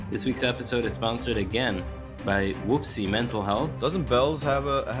This week's episode is sponsored again by Whoopsie Mental Health. Doesn't Bells have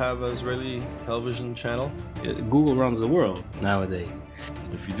an Israeli television channel? Google runs the world nowadays.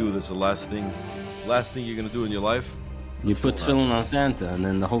 If you do, that's the last thing you're gonna do in your life. You put tefillin on Santa, and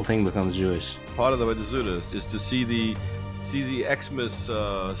then the whole thing becomes Jewish. Part of the Venezuela is to see the Xmas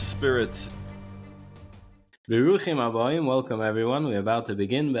spirit. Beruchim Abayim, welcome everyone. We're about to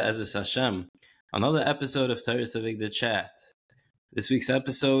begin Be'ezus Hashem, another episode of Torah Savig the Chat. This week's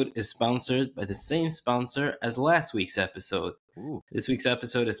episode is sponsored by the same sponsor as last week's episode. Ooh. This week's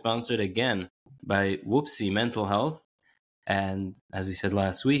episode is sponsored again by Whoopsie Mental Health. And as we said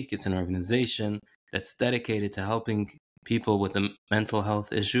last week, it's an organization that's dedicated to helping people with mental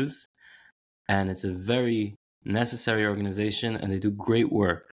health issues. And it's a very necessary organization, and they do great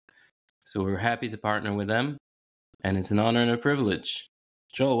work. So we're happy to partner with them, and it's an honor and a privilege.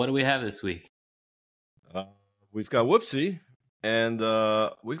 Joel, what do we have this week? We've got Whoopsie. And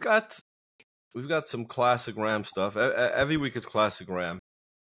we've got some classic Ram stuff. Every week it's classic Ram.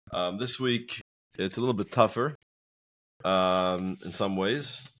 This week it's a little bit tougher in some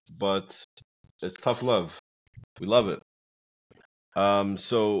ways, but it's tough love. We love it.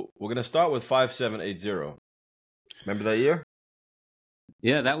 So we're gonna start with 5780. Remember that year?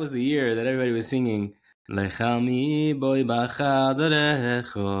 Yeah, that was the year that everybody was singing Lechami Boy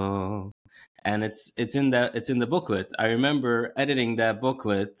Bachadorecho. And it's in the booklet. I remember editing that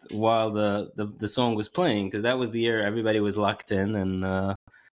booklet while the song was playing, because that was the year everybody was locked in, and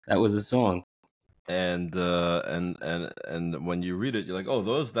that was the song. And when you read it, you're like, oh,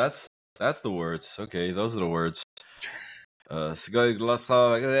 that's the words. Okay, those are the words. Okay,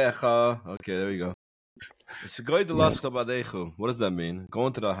 there we go. What does that mean? Go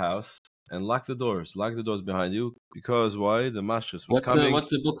into the house and lock the doors behind you, because why? The Mashchus was coming. What's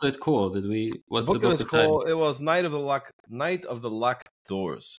the booklet called? What's the booklet called? It was Night of the Locked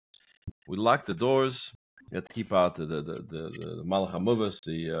Doors. We locked the doors. You had to keep out the Malach HaMuvas.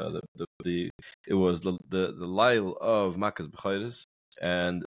 It was the Lail of Makkah's B'chayres,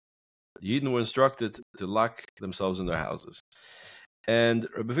 and the Yidden were instructed to lock themselves in their houses. And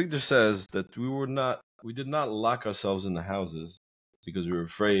Rabbi Victor says that we did not lock ourselves in the houses because we were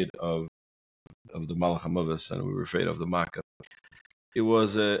afraid of the Malach HaMuvas, and we were afraid of the Makkah. It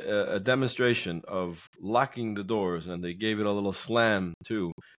was a demonstration of locking the doors, and they gave it a little slam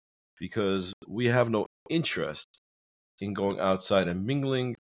too, because we have no interest in going outside and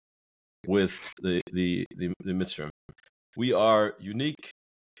mingling with the Mitzrayim. We are unique.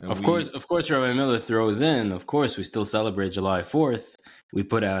 Of course, Rabbi Miller throws in, of course, we still celebrate July 4th. We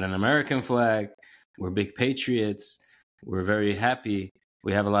put out an American flag. We're big patriots. We're very happy.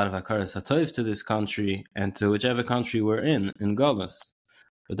 We have a lot of hakaras hatov to this country and to whichever country we're in Golus.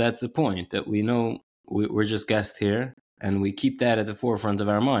 But that's the point, that we know we're just guests here, and we keep that at the forefront of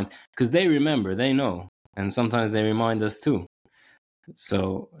our minds. Because they remember, they know, and sometimes they remind us too.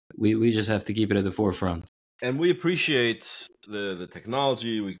 So we just have to keep it at the forefront. And we appreciate the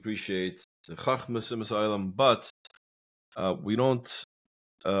technology, we appreciate the Chachmas in Masaylam, but we don't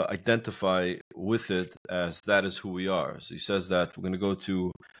identify with it as that is who we are. So he says that we're going to go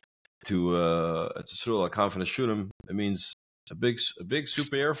to it's a surah confident shurim. It means a big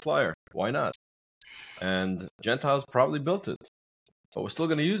super air flyer. Why not? And Gentiles probably built it, but we're still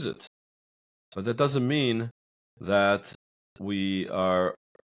going to use it. But that doesn't mean that we are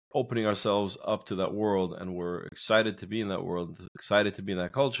opening ourselves up to that world, and we're excited to be in that world, excited to be in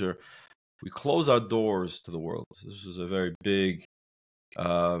that culture. We close our doors to the world. This is a very big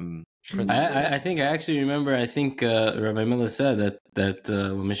I think I actually remember. I think Rabbi Miller said that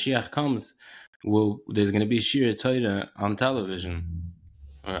when Mashiach comes, there's going to be Shir Torah on television.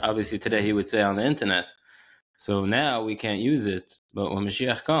 Or obviously today he would say on the internet. So now we can't use it, but when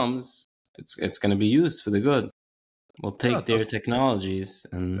Mashiach comes, it's going to be used for the good. We'll take their technologies,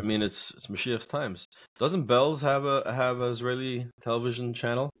 and I mean it's Mashiach's times. Doesn't Bells have an Israeli television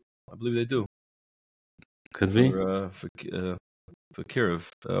channel? I believe they do. Could be for Kirov.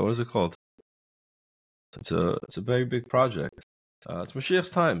 What is it called? It's a very big project. It's Mashiach's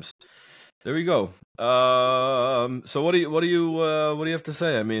times. There we go. So what do you have to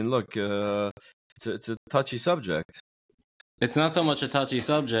say? I mean, look, it's a touchy subject. It's not so much a touchy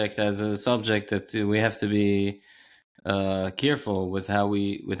subject as a subject that we have to be careful with how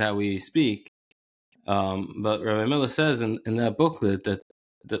we speak. But Rabbi Miller says in that booklet that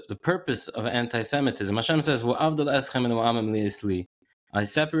the purpose of anti-Semitism, Hashem says, I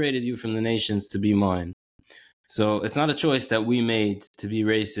separated you from the nations to be mine. So it's not a choice that we made to be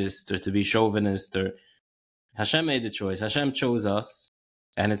racist or to be chauvinist. Or Hashem made the choice. Hashem chose us,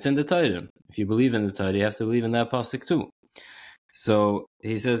 and it's in the Torah. If you believe in the Torah, you have to believe in that pasuk too. So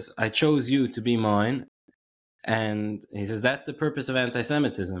he says, I chose you to be mine. And he says that's the purpose of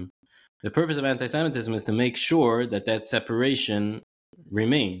anti-Semitism. The purpose of anti-Semitism is to make sure that that separation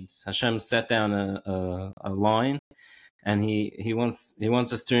remains. Hashem set down a line, and he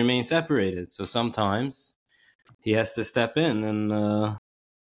wants us to remain separated. So sometimes he has to step in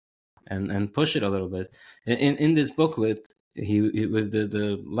and push it a little bit. In this booklet, it was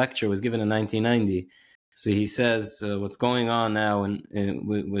the lecture was given in 1990. So he says what's going on now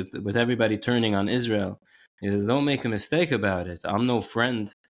with everybody turning on Israel is don't make a mistake about it. I'm no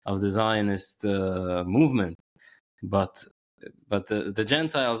friend of the Zionist movement, but the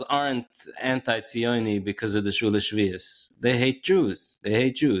Gentiles aren't anti-Zioni because of the Shul Shvius. They hate Jews.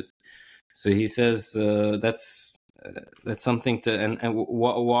 So he says that's something to and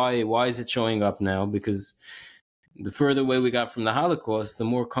why is it showing up now? Because the further away we got from the Holocaust, the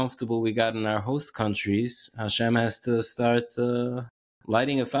more comfortable we got in our host countries. Hashem has to start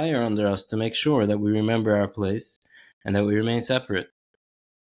lighting a fire under us to make sure that we remember our place and that we remain separate.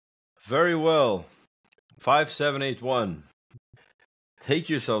 Very well. 5781. Take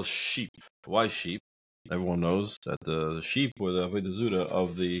yourselves sheep. Why sheep? Everyone knows that the sheep were the Avodah Zarah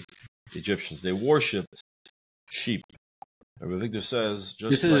of the Egyptians. They worshipped sheep. Rabbi Victor says,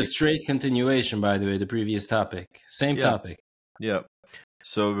 this is a straight continuation, by the way, the previous topic. Same topic. Yeah.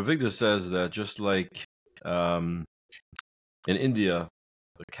 So Rabbi Victor says that just like in India,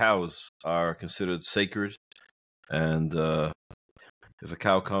 the cows are considered sacred, and if a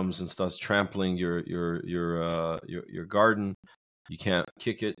cow comes and starts trampling your garden, you can't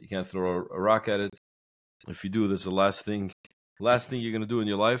kick it, you can't throw a rock at it. If you do, that's the last thing you're going to do in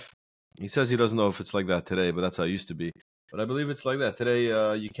your life. He says he doesn't know if it's like that today, but that's how it used to be. But I believe it's like that today.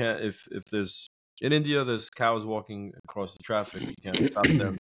 You can't if there's in India there's cows walking across the traffic, you can't stop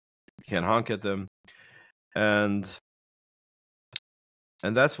them, you can't honk at them, and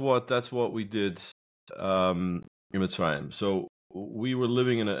that's what we did in Mitzrayim. So we were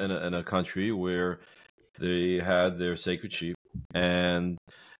living in a country where they had their sacred sheep, and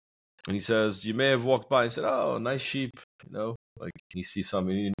he says you may have walked by and said, "Oh, nice sheep," like you see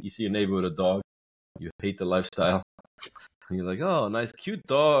something, you see a neighbor with a dog, you hate the lifestyle, and you're like, "Oh, nice, cute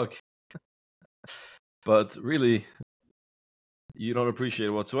dog," but really, you don't appreciate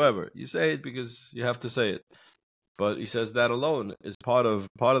it whatsoever. You say it because you have to say it. But he says that alone is part of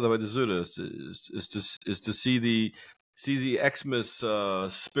the Avodah Zarah is to see the Xmas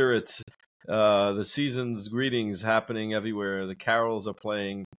spirit, the season's greetings happening everywhere. The carols are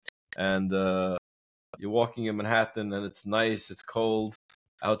playing, and you're walking in Manhattan, and it's nice. It's cold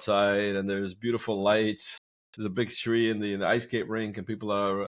outside, and there's beautiful lights. There's a big tree in the ice skate rink, and people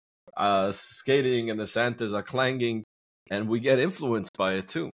are skating, and the Santas are clanging, and we get influenced by it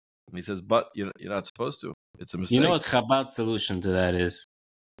too. And he says, but you're not supposed to. It's a mistake. You know what Chabad's solution to that is?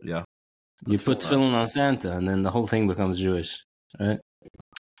 Yeah. You put tefillin on Santa, and then the whole thing becomes Jewish, right?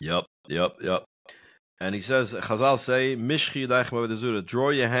 Yep. And he says, Chazal say, Mishchi yadaychem Avodah Zarah, draw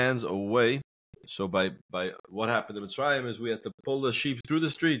your hands away. So by what happened in Mitzrayim is we had to pull the sheep through the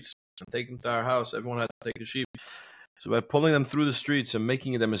streets and take them to our house. Everyone had to take a sheep. So by pulling them through the streets and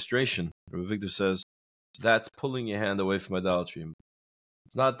making a demonstration, Rabbi Victor says, that's pulling your hand away from idolatry.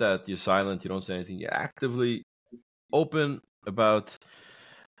 It's not that you're silent, you don't say anything. You're actively open about,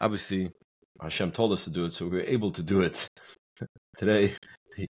 obviously, Hashem told us to do it, so we're able to do it. Today,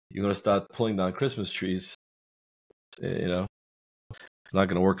 you're going to start pulling down Christmas trees. It's not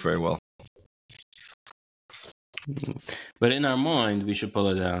going to work very well. But in our mind, we should pull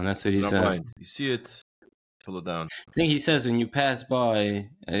it down. That's what he says. Mind. You see it, pull it down. I think he says when you pass by,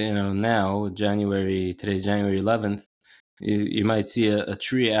 now, today's January 11th, you might see a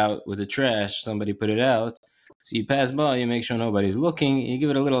tree out with the trash. Somebody put it out. So you pass by, you make sure nobody's looking. You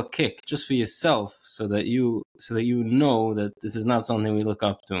give it a little kick just for yourself, so that you know that this is not something we look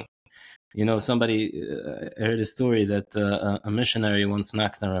up to. Somebody I heard a story that a missionary once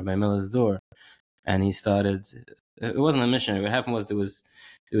knocked on Rabbi Miller's door, and he started. It wasn't a missionary. What happened was there was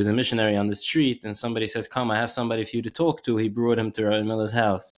a missionary on the street, and somebody said, "Come, I have somebody for you to talk to." He brought him to Rabbi Miller's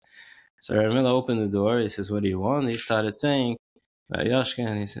house. So Rabbi Miller opened the door. He says, "What do you want?" He started saying, Yashkin,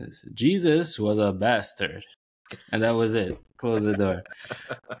 and he says, "Jesus was a bastard," and that was it. Close the door.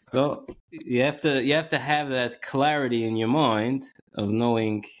 So you have to have that clarity in your mind of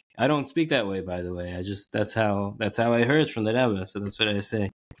knowing. I don't speak that way, by the way. That's how I heard from the Rebbe. So that's what I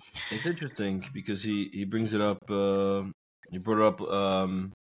say. It's interesting because he brings it up. He brought it up.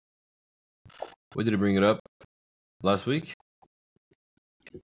 Where did he bring it up? Last week.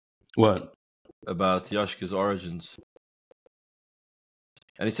 What? About Yashka's origins.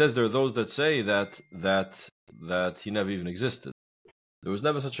 And he says there are those that say that he never even existed. There was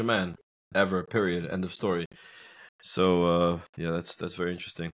never such a man ever. Period. End of story. So yeah, that's very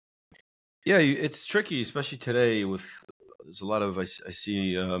interesting. Yeah, it's tricky, especially today. There's a lot of I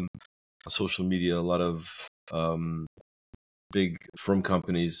see on social media a lot of big firm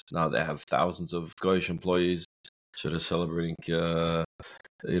companies now. They have thousands of Goyish employees, so they're celebrating Xmas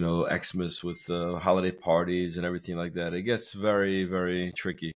with holiday parties and everything like that. It gets very, very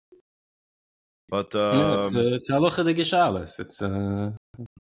tricky. But No, it's halacha de geshalas. It's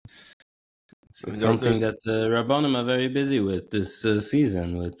something that Rabbanim are very busy with this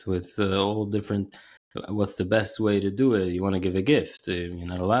season, with all different. What's the best way to do it? You want to give a gift. You're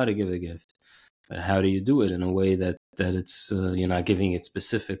not allowed to give a gift. But how do you do it in a way that it's you're not giving it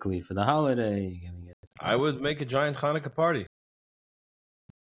specifically for the holiday? You're giving it. I would make a giant Hanukkah party.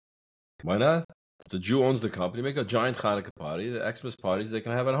 Why not? The Jew owns the company. Make a giant Hanukkah party. The Xmas parties they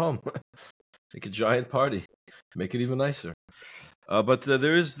can have at home. Make a giant party. Make it even nicer. But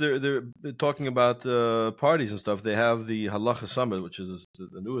they're talking about parties and stuff. They have the Halacha Summit, which is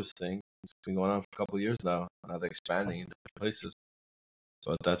the newest thing. It's been going on for a couple of years now. Now they're expanding in different places.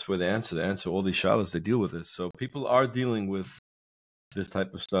 But that's where they answer all these shalas. They deal with it. So people are dealing with this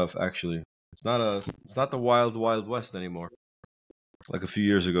type of stuff. Actually, it's not the wild west anymore, like a few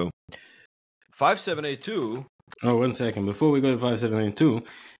years ago. 5782. Oh, 1 second. Before we go to 5782,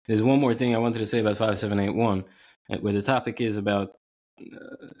 there's one more thing I wanted to say about 5781, where the topic is about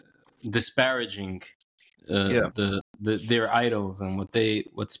disparaging their idols and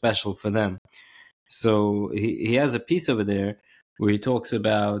what's special for them. So he has a piece over there where he talks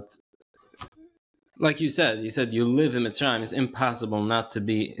about, like you said, he said you live in Mitzrayim, it's impossible not to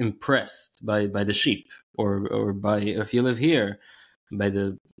be impressed by the sheep, or by, if you live here, by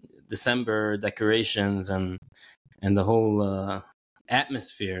the December decorations and the whole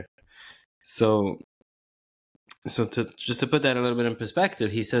atmosphere. So to put that a little bit in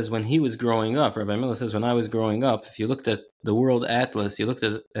perspective, he says when he was growing up, Rabbi Miller says, when I was growing up, if you looked at the world atlas, you looked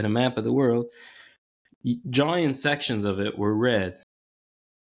at a map of the world, giant sections of it were red.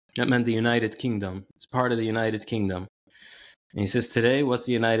 That meant the United Kingdom. It's part of the United Kingdom. And he says today, what's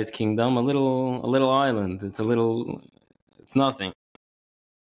the United Kingdom? A little island. It's nothing.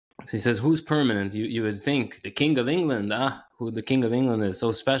 So he says, who's permanent? You would think the King of England. Who the King of England is,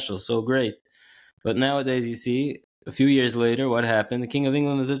 so special, so great. But nowadays, you see, a few years later, what happened? The King of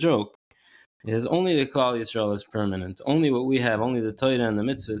England is a joke. It says only the Klal Yisrael is permanent. Only what we have, only the Torah and the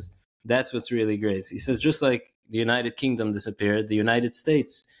mitzvahs, that's what's really great. He says just like the United Kingdom disappeared, the United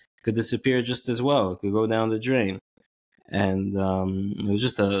States could disappear just as well. It could go down the drain. And it was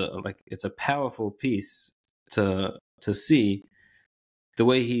just it's a powerful piece to see the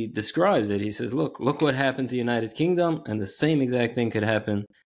way he describes it. He says, look what happened to the United Kingdom, and the same exact thing could happen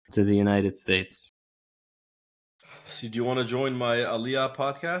to the United States. So do you want to join my Aliyah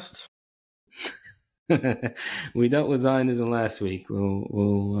podcast? We dealt with Zionism last week.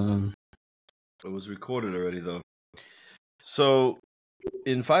 It was recorded already, though. So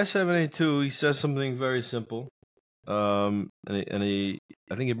in 5782, he says something very simple. I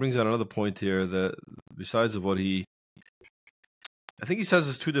think he brings out another point here that besides of what I think he says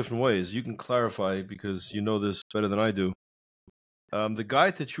this two different ways. You can clarify because you know this better than I do. The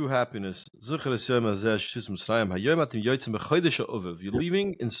guide to true happiness. You're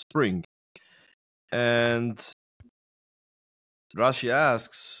leaving in spring. And Rashi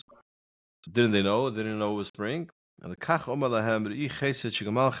asks, didn't they know? They didn't know it was spring. And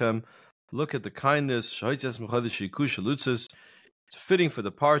look at the kindness. It's fitting for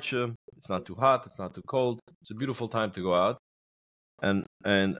departure. It's not too hot. It's not too cold. It's a beautiful time to go out. And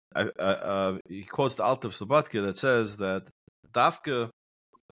he quotes the Altav Slobodka that says that Dafka,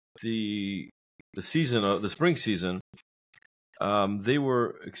 the season of the spring season, they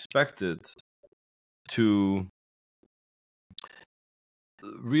were expected to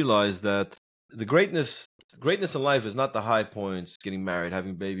realize that the greatness in life is not the high points, getting married,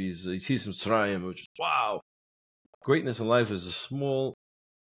 having babies, Yitzis Mitzrayim, which is wow. Greatness in life is the small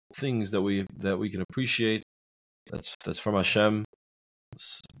things that we can appreciate. That's from Hashem.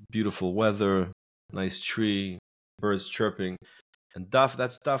 Beautiful weather, nice tree, birds chirping, and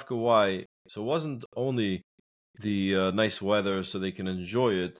that's Dafka why. So it wasn't only the nice weather, so they can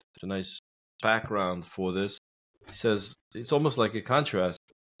enjoy it. It's a nice background for this. He says it's almost like a contrast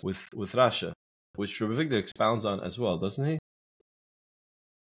with Rasha, which Rabbi Victor expounds on as well, doesn't he?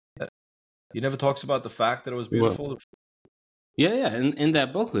 He never talks about the fact that it was beautiful. Well, yeah. In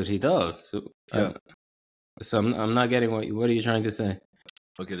that booklet, he does. So, yeah. So I'm not getting what are you trying to say?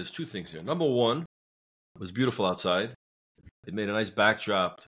 Okay, there's two things here. Number one, it was beautiful outside. It made a nice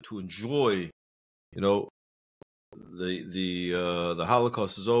backdrop to enjoy, the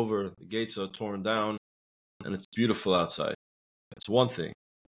Holocaust is over, the gates are torn down, and it's beautiful outside. That's one thing.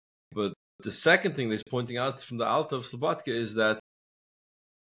 But the second thing that's pointing out from the Alta of Slobodka is that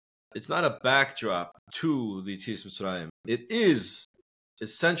it's not a backdrop to the Yetzias Mitzrayim. It is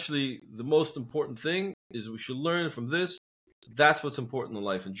essentially the most important thing is we should learn from this. That's what's important in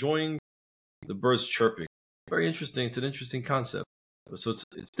life. Enjoying the birds chirping. Very interesting. It's an interesting concept. So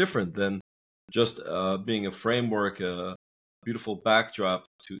it's different than just being a framework, a beautiful backdrop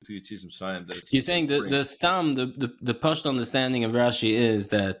to Yetzias Mitzrayim. You're saying the stam, the pashut understanding of Rashi is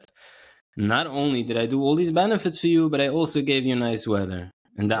that not only did I do all these benefits for you, but I also gave you nice weather.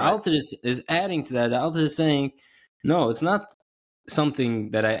 And the Alter is adding to that. The Alter is saying, no, it's not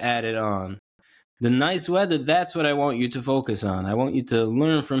something that I added on. The nice weather, that's what I want you to focus on. I want you to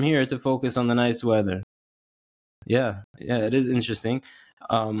learn from here to focus on the nice weather. Yeah, it is interesting.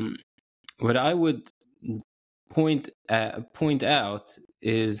 What I would point out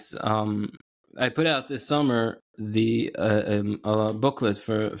is I put out this summer the a booklet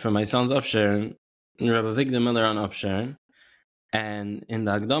for my son's Upsharon, Rabbi Victor Miller on Upsharon, and in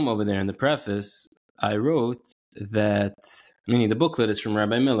the Agdam over there in the preface, I wrote that, meaning the booklet is from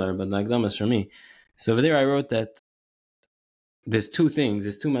Rabbi Miller, but the Agdam is from me. So over there I wrote that there's two things,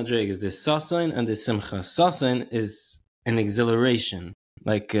 there's two madrigas, there's sasain and there's simcha. Sasain is an exhilaration,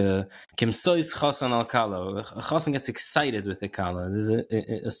 like kimsois chasan al kala. A chasan gets excited with the kala. There's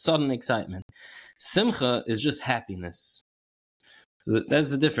a sudden excitement. Simcha is just happiness. So that's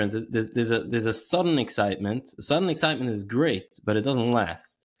the difference. There's a sudden excitement. Sudden excitement is great, but it doesn't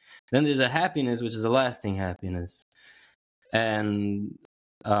last. Then there's a happiness, which is a lasting happiness. And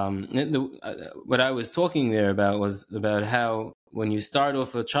what I was talking there about was about how when you start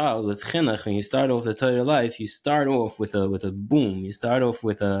off a child with chinuch, when you start off the Torah life, you start off with a boom. You start off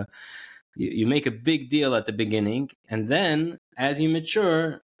with you make a big deal at the beginning, and then as you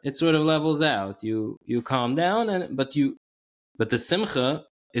mature, it sort of levels out. You calm down, but the simcha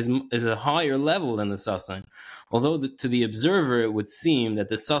is a higher level than the sasain. Although to the observer it would seem that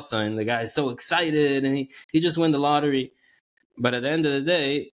the sasain, the guy is so excited and he just won the lottery. But at the end of the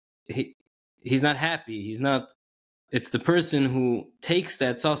day, he's not happy. He's not. It's the person who takes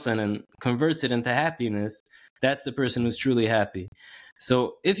that sasan and converts it into happiness. That's the person who's truly happy.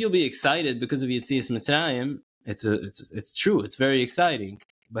 So if you'll be excited because of Yetzias Mitzrayim, it's true. It's very exciting.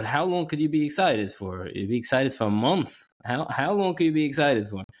 But how long could you be excited for? You'd be excited for a month. How long could you be excited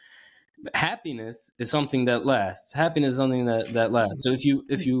for? Happiness is something that lasts. Happiness is something that lasts. So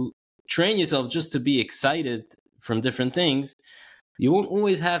if you train yourself just to be excited from different things, you won't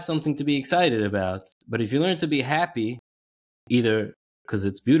always have something to be excited about. But if you learn to be happy, either because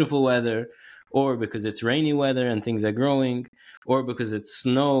it's beautiful weather, or because it's rainy weather and things are growing, or because it's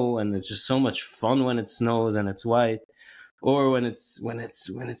snow and it's just so much fun when it snows and it's white, or when it's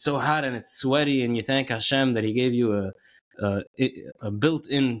so hot and it's sweaty and you thank Hashem that He gave you a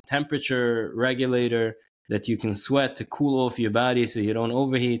built-in temperature regulator that you can sweat to cool off your body so you don't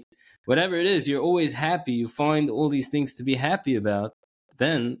overheat. Whatever it is, you're always happy. You find all these things to be happy about.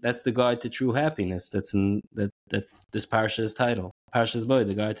 Then that's the guide to true happiness. That's in that this parsha's title, Parsha's Boy,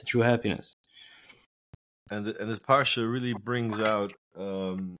 the guide to true happiness. And this parsha really brings out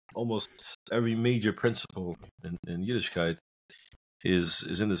almost every major principle in Yiddishkeit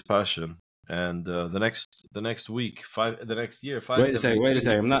is in this parsha. And the next week, the next year, 5. Wait a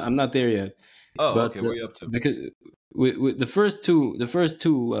second. I'm not there yet. Oh, but, okay. What are you up to? Because with the first two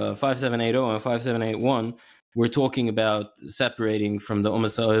 5780 and 5781, we're talking about separating from the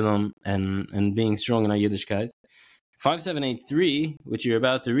Umas Ha'olam and being strong in our Yiddishkeit. 5783, which you're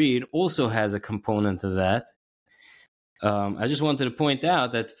about to read, also has a component of that. I just wanted to point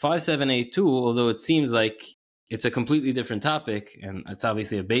out that 5782, although it seems like it's a completely different topic, and it's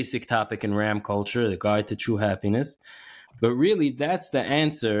obviously a basic topic in Ram culture, the guide to true happiness, but really that's the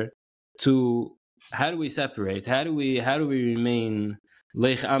answer to how do we separate? How do we remain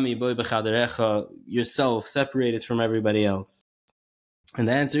lech ami boy b'chaderecha, yourself separated from everybody else? And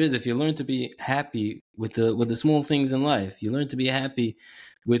the answer is, if you learn to be happy with the small things in life, you learn to be happy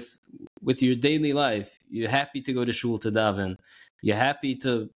with your daily life. You're happy to go to shul to daven. You're happy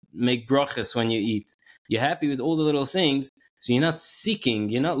to make brachas when you eat. You're happy with all the little things. So you're not seeking,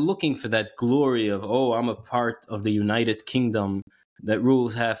 you're not looking for that glory of, oh, I'm a part of the United Kingdom that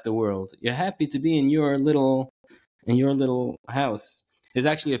rules half the world. You're happy to be in your little house. There's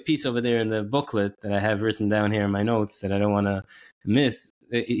actually a piece over there in the booklet that I have written down here in my notes that I don't want to miss.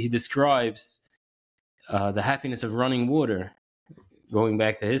 He describes the happiness of running water, going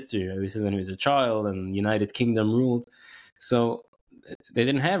back to history. Obviously, when he was a child and United Kingdom ruled. So they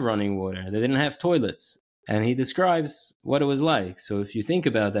didn't have running water. They didn't have toilets. and he describes what it was like. So if you think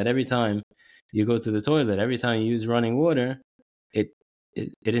about that, every time you go to the toilet, every time you use running water, it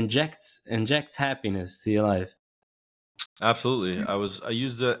injects happiness to your life. Absolutely. I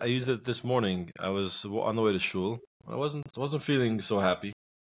used it this morning. I was on the way to shul. I wasn't feeling so happy.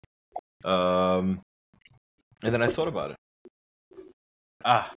 And then I thought about it.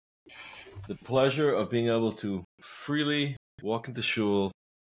 The pleasure of being able to freely walk into shul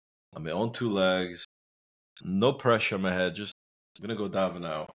on my own two legs, no pressure on my head. Just I'm gonna go daven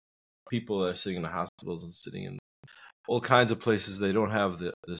now. People are sitting in the hospitals and sitting in all kinds of places. They don't have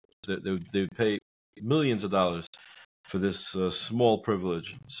they pay millions of dollars for this small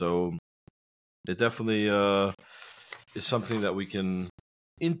privilege. So it definitely is something that we can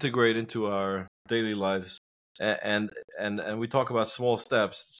integrate into our daily lives. And we talk about small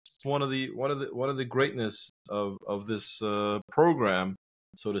steps. It's one of the greatness of this program,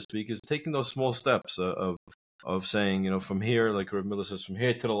 so to speak, is taking those small steps of saying, from here, like Rav Miller says, from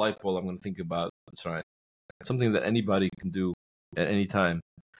here to the light pole, I'm going to think about. That's right. It's something that anybody can do at any time.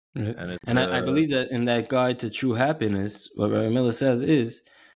 And I believe that in that guide to true happiness, what Rabbi Miller says is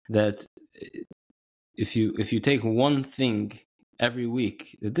that if you take one thing every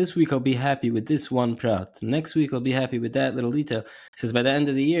week, that this week I'll be happy with this one prat, next week I'll be happy with that little detail. He says by the end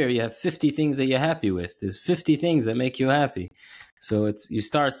of the year you have 50 things that you're happy with. There's 50 things that make you happy. So you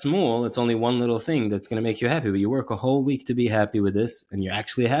start small, it's only one little thing that's going to make you happy, but you work a whole week to be happy with this, and you're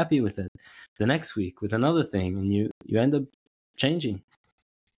actually happy with it the next week with another thing, and you end up changing.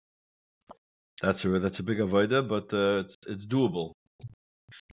 That's a big avoida, but it's doable.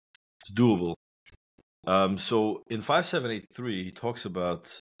 It's doable. So in 5783, he talks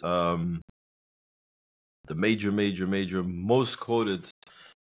about the major most quoted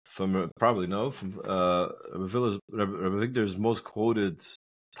from Rabbi Victor's most quoted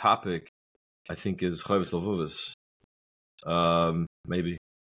topic, I think, is Chovos HaLevavos. Maybe.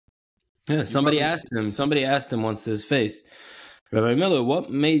 Yeah, somebody asked him once to his face, Rabbi Miller, what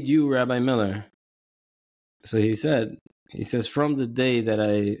made you Rabbi Miller? So he says, from the day that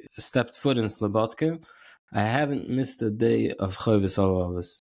I stepped foot in Slobodka, I haven't missed a day of Chovos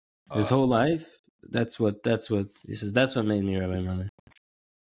HaLevavos. His whole life, that's what he says, that's what made me Rabbi Miller.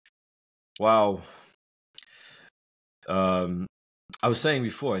 Wow. I was saying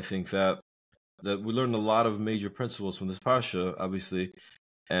before, I think that we learned a lot of major principles from this parsha, obviously,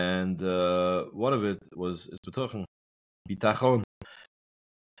 and one of it was bitachon,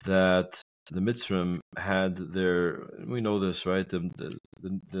 that the Mitzrim had we know this, right? The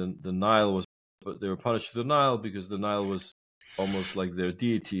Nile was, they were punished with the Nile because the Nile was almost like their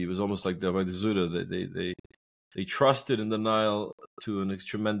deity. It was almost like their Zuda. They trusted in the Nile to a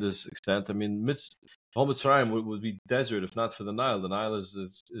tremendous extent. I mean, whole Mitzrayim would be desert if not for the Nile. The Nile is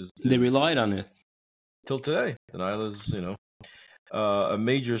they relied on it till today. The Nile is a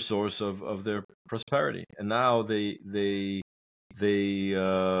major source of their prosperity, and now they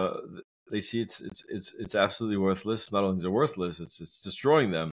see it's absolutely worthless. Not only is it worthless, it's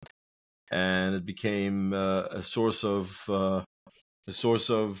destroying them, and it became a source of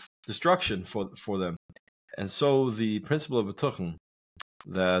destruction for them. And so the principle of B'tuchen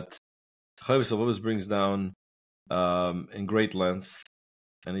that Chovos HaLevavos brings down in great length,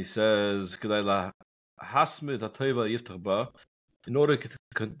 and he says, in order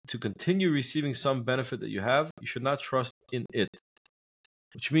to continue receiving some benefit that you have, you should not trust in it.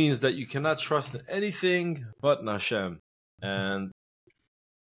 Which means that you cannot trust in anything but in Hashem. And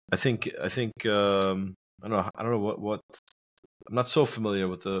I think I don't know what I'm not so familiar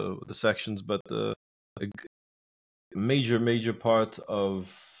with the sections, but a major part of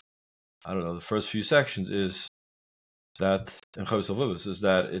the first few sections is that in Chovos HaLevavos is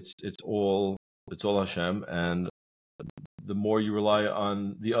that it's all Hashem, and the more you rely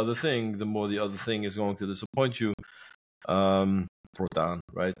on the other thing, the more the other thing is going to disappoint you.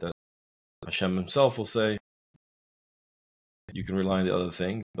 Right? That Hashem himself will say, you can rely on the other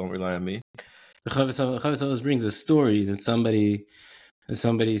thing, don't rely on me. The Chovos HaLevavos brings a story that somebody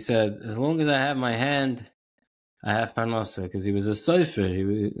said, as long as I have my hand, I have parnasa, because he was a sofer,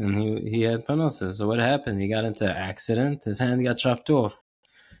 and he had parnasa. So what happened? He got into an accident, his hand got chopped off.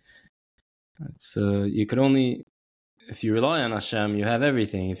 So you could only, if you rely on Hashem, you have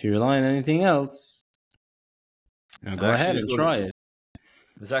everything. If you rely on anything else, go ahead and try it.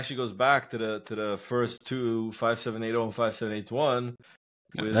 This actually goes back to the first two, 5780 and 5781.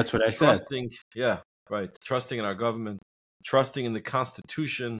 That's what I said. Yeah, right. Trusting in our government, trusting in the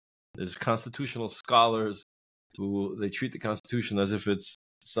Constitution. There's constitutional scholars who they treat the Constitution as if it's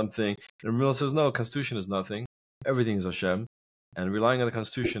something. And Ramil says, no, Constitution is nothing. Everything is Hashem. And relying on the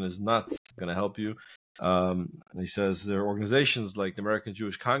Constitution is not going to help you. He says there are organizations like the American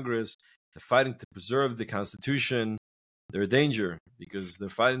Jewish Congress. They're fighting to preserve the Constitution. They're a danger because they're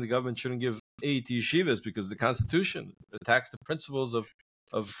fighting the government shouldn't give aid to yeshivas because the Constitution attacks the principles of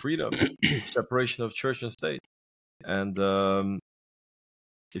freedom, separation of church and state. And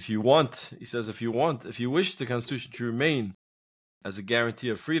if you wish the Constitution to remain as a guarantee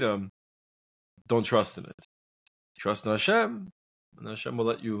of freedom, don't trust in it. Trust in Hashem, and Hashem will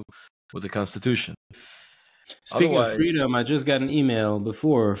let you with the Constitution. Speaking of freedom, I just got an email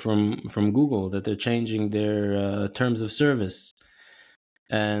before from Google that they're changing their terms of service.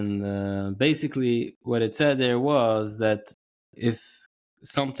 And basically what it said there was that if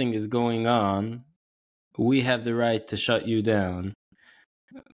something is going on, we have the right to shut you down.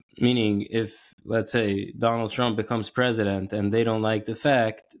 Meaning if, let's say, Donald Trump becomes president and they don't like the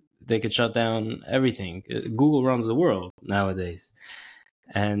fact, they could shut down everything. Google runs the world nowadays.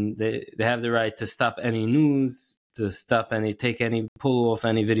 And they have the right to stop any news, to pull off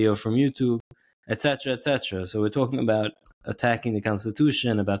any video from YouTube, etc., etc. So we're talking about attacking the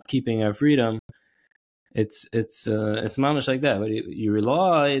Constitution, about keeping our freedom. It's mamish like that. But you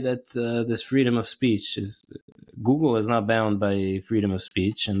rely that this freedom of speech is. Google is not bound by freedom of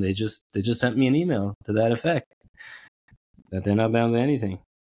speech, and they just sent me an email to that effect that they're not bound by anything.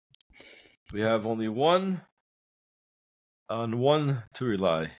 We have only one to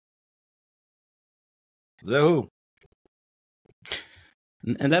rely. Zehu.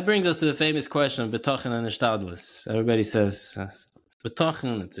 And that brings us to the famous question of Betochen and Ishtadlus. Everybody says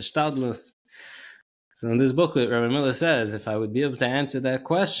Betochen, it's Ishtadlus. So in this booklet, Rabbi Miller says, if I would be able to answer that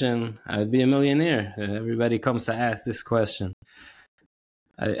question, I would be a millionaire. Everybody comes to ask this question.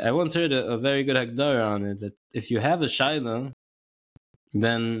 I once heard a very good Hagdara on it, that if you have a Shaila,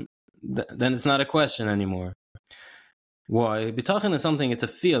 then it's not a question anymore. Why? Bitochen is something, it's a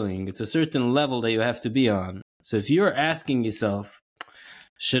feeling. It's a certain level that you have to be on. So if you're asking yourself,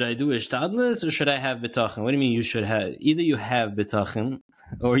 should I do Ishtadlus or should I have Bitochen? What do you mean you should have? Either you have Bitochen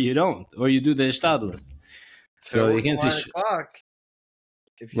or you don't, or you do the Ishtadlus. So you can't say... 9 o'clock.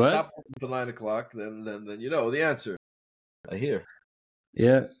 If you stop until 9 o'clock, then you know the answer. I hear.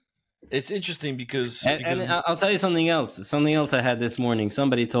 Yeah. It's interesting because... And I'll tell you something else. Something else I had this morning.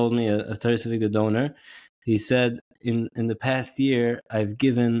 Somebody told me, a Teresavik, the donor, he said, in the past year, I've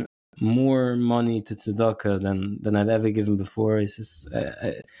given more money to tzedakah than I've ever given before. He says,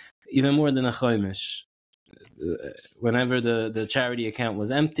 even more than a chomish. Whenever the charity account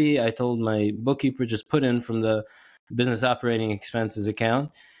was empty, I told my bookkeeper, just put in from the business operating expenses account.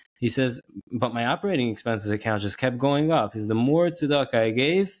 He says, but my operating expenses account just kept going up. He says, the more tzedakah I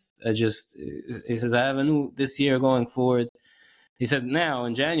gave, he says, I have a new, this year going forward. He said now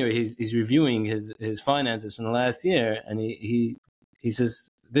in January he's reviewing his finances from the last year, and he says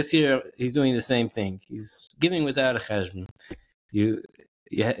this year he's doing the same thing. He's giving without a cheshbon. You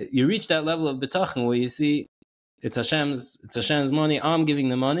reach that level of bitachon where you see it's Hashem's money. I'm giving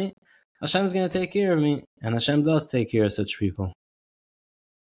the money. Hashem's going to take care of me, and Hashem does take care of such people.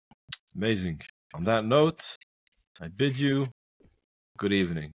 Amazing. On that note, I bid you good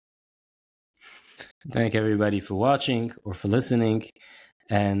evening. Thank everybody for watching or for listening,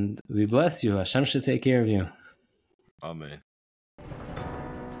 and we bless you. Hashem should take care of you. Amen.